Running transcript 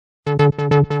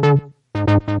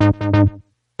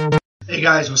Hey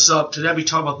guys, what's up? Today we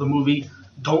talk about the movie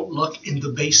Don't Look in the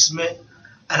Basement.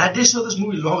 And I did show this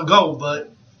movie long ago,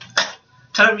 but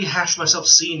kind of rehashed myself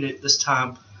seeing it this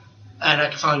time. And I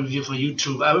can finally review it for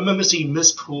YouTube. I remember seeing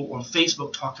Miss Pool on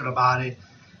Facebook talking about it.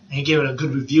 And he gave it a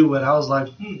good review. And I was like,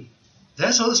 did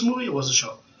I saw this movie? It wasn't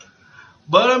sure.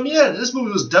 But yeah, this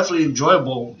movie was definitely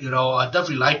enjoyable. You know, I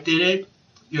definitely liked it.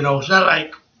 You know, it's not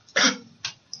like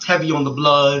heavy on the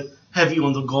blood, heavy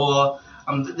on the gore.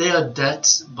 There are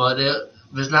deaths, but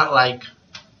there's not like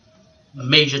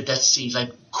major death scenes,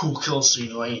 like cool kill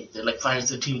scenes or anything, like Friday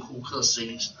the 13th cool kill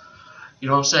scenes. You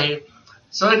know what I'm saying?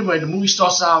 So anyway, the movie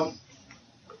starts out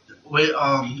with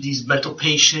these mental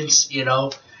patients, you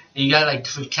know, and you got like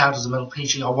different characters of mental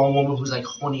patients. You got one woman who's like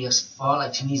horny as fuck,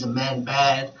 like she needs a man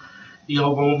bad. You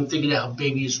know, one woman thinking that her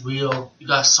baby is real. You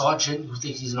got a sergeant who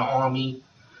thinks he's in the army.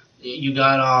 You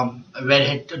got a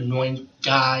redhead annoying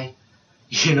guy.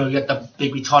 You know, you got the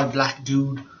big retarded black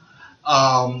dude.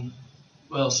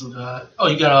 What else we got? Oh,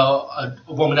 you got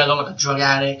a woman that looks like a drug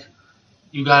addict.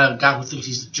 You got a guy who thinks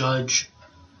he's the judge.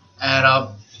 And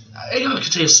I'm going to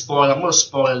continue to spoil. I'm going to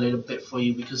spoil a little bit for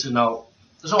you because, you know,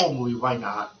 there's a whole movie. Why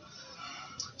not?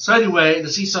 So anyway, the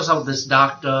scene starts out with this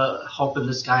doctor helping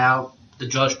this guy out, the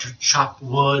judge, to chop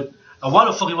wood. Now, why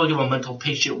the fuck you want to give a mental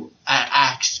patient an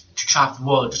axe to chop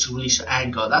wood just to release your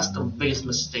anger? That's the biggest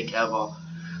mistake ever.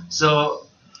 So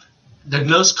the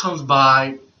nurse comes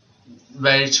by,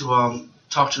 ready to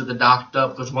talk to the doctor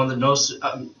because one of the nurses,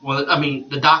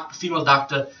 the female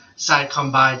doctor decided to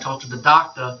come by and talk to the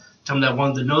doctor, tell him that one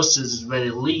of the nurses is ready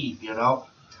to leave, you know.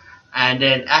 And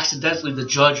then accidentally the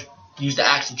judge used the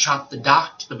axe to chop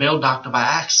the male doctor by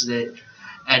accident,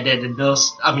 and then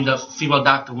the female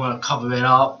doctor wanted to cover it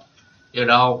up, you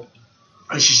know.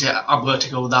 And she said, "I'm going to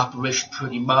take over the operation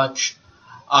pretty much."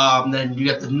 Then you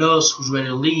got the nurse who's ready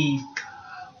to leave.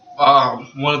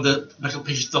 One of the medical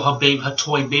patients thought her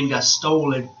toy baby got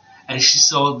stolen, and she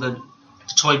saw the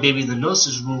toy baby in the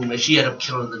nurse's room, and she ended up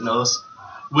killing the nurse.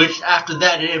 Which after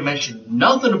that, they didn't mention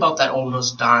nothing about that old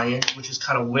nurse dying, which is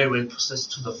kind of weird when it proceeds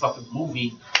to the fucking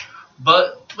movie.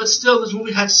 But still, this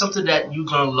movie had something that you're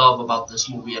gonna love about this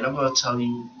movie, and I'm gonna tell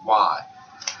you why.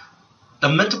 The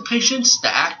mental patients,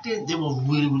 the acting, they were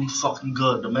really, really fucking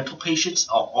good. The mental patients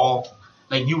are all,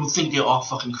 like, you would think they're all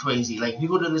fucking crazy. Like, you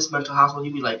go to this mental hospital,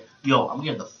 you'd be like, yo, I'm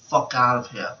getting the fuck out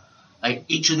of here. Like,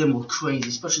 each of them were crazy,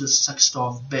 especially the sex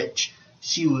starved bitch.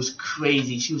 She was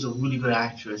crazy. She was a really good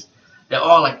actress. They're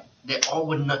all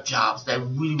with nut jobs that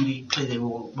really, really play their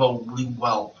role really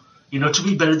well. You know, to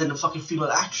be better than the fucking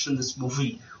female actress in this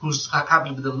movie, who's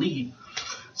happy with the lead.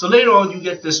 So later on, you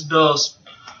get this nurse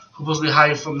who supposed to be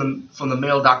hired from the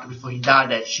male doctor before he died,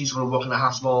 that she's going to work in the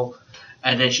hospital.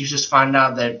 And then she just find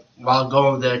out that while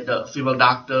going there, the female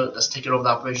doctor that's taking over the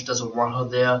operation doesn't want her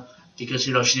there because,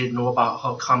 you know, she didn't know about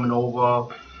her coming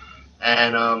over.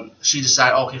 And she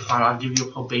decided, okay, fine, I'll give you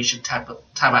a probation type of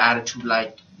attitude,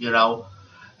 like, you know.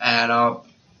 And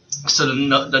so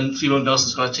the female nurse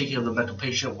is going to take care of the mental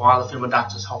patient while the female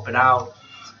doctor is helping out.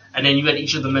 And then you got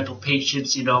each of the mental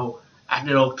patients, you know,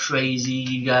 acting all crazy.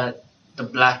 You got the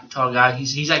black tall guy.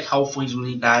 He's like helpful. He's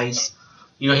really nice.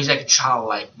 You know, he's like a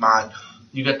childlike man.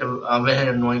 You got the redhead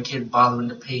annoying kid bothering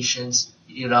the patients,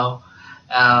 you know.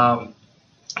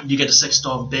 You get the sex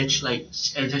starved bitch, like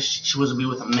every time she wants to be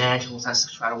with a man, she wants to have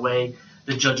sex right away.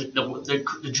 The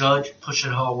judge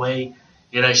pushing her away,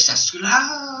 you know, she starts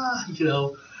you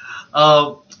know.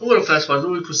 What the first part,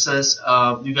 really process.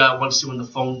 You got one scene when the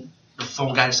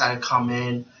phone guy decided to come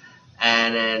in,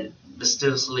 and then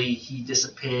mysteriously he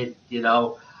disappeared, you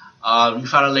know. You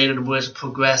found out later the boys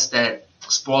progressed that,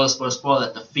 spoiler,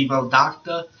 that the female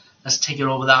doctor that's taking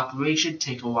over the operation,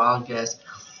 take a wild guess.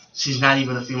 She's not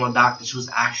even a female doctor. She was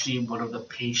actually one of the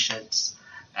patients.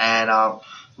 And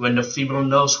when the female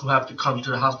nurse who happened to come to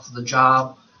the hospital for the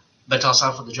job, mental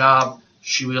sign for the job,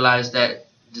 she realized that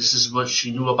this is what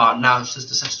she knew about now. Since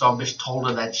the sex doll bitch told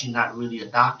her that she's not really a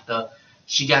doctor,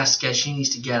 she got scared. She needs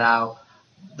to get out.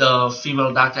 The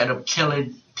female doctor ended up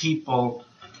killing people,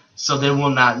 so they will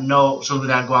not know. So they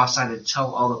not go outside and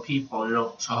tell other people, you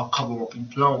know, so her cover won't be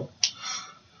blown.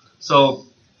 So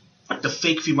the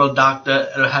fake female doctor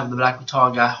ended up having the black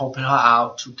retarded guy helping her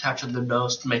out to capture the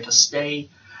nurse to make her stay.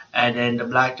 And then the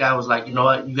black guy was like, you know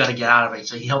what, you got to get out of it.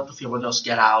 So he helped the female nurse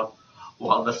get out,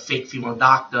 while the fake female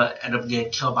doctor ended up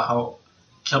getting killed by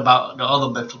the other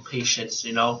mental patients,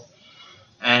 you know.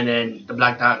 And then the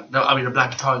black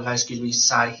retarded guy,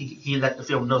 decided he let the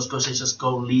female nurse go, say just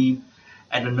go leave.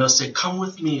 And the nurse said, come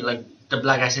with me. Like, the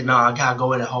black guy said, no, I gotta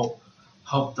go in and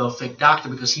help the fake doctor,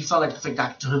 because he felt like the fake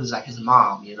doctor to him was like his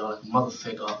mom, you know, like a mother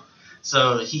figure.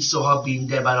 So he saw her being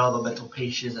dead by all the mental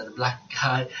patients, and the black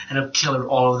guy ended up killing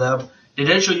all of them.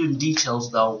 They didn't show you in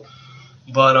details though,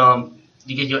 but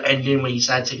you get your ending when you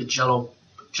decide to take a Jello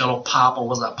pop, or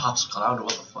was that popsicle? I don't know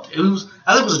what the fuck it was.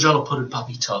 I think it was a Jello pudding pop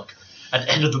he took at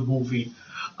the end of the movie.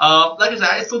 Like I said,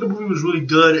 I thought the movie was really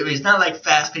good. It's not like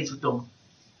fast paced with no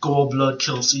gore, blood,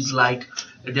 kill scenes like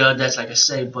that's like I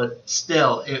say, but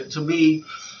still, to me,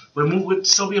 what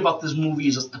so me about this movie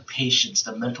is just the patience,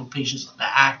 the mental patience of the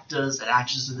actors and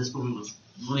actresses in this movie was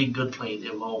really good playing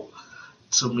their role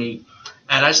to me.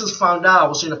 And I just found out, I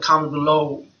was seeing a comment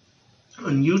below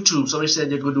on YouTube, somebody said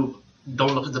they're going to do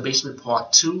Don't Look in the Basement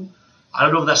Part 2. I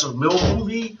don't know if that's a real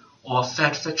movie or a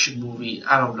fan fiction movie.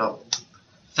 I don't know.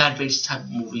 Fan-based type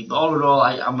of movie. But all in all,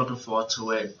 I'm looking forward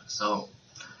to it. So,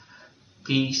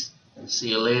 peace. See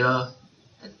you later.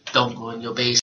 And don't go in your basement.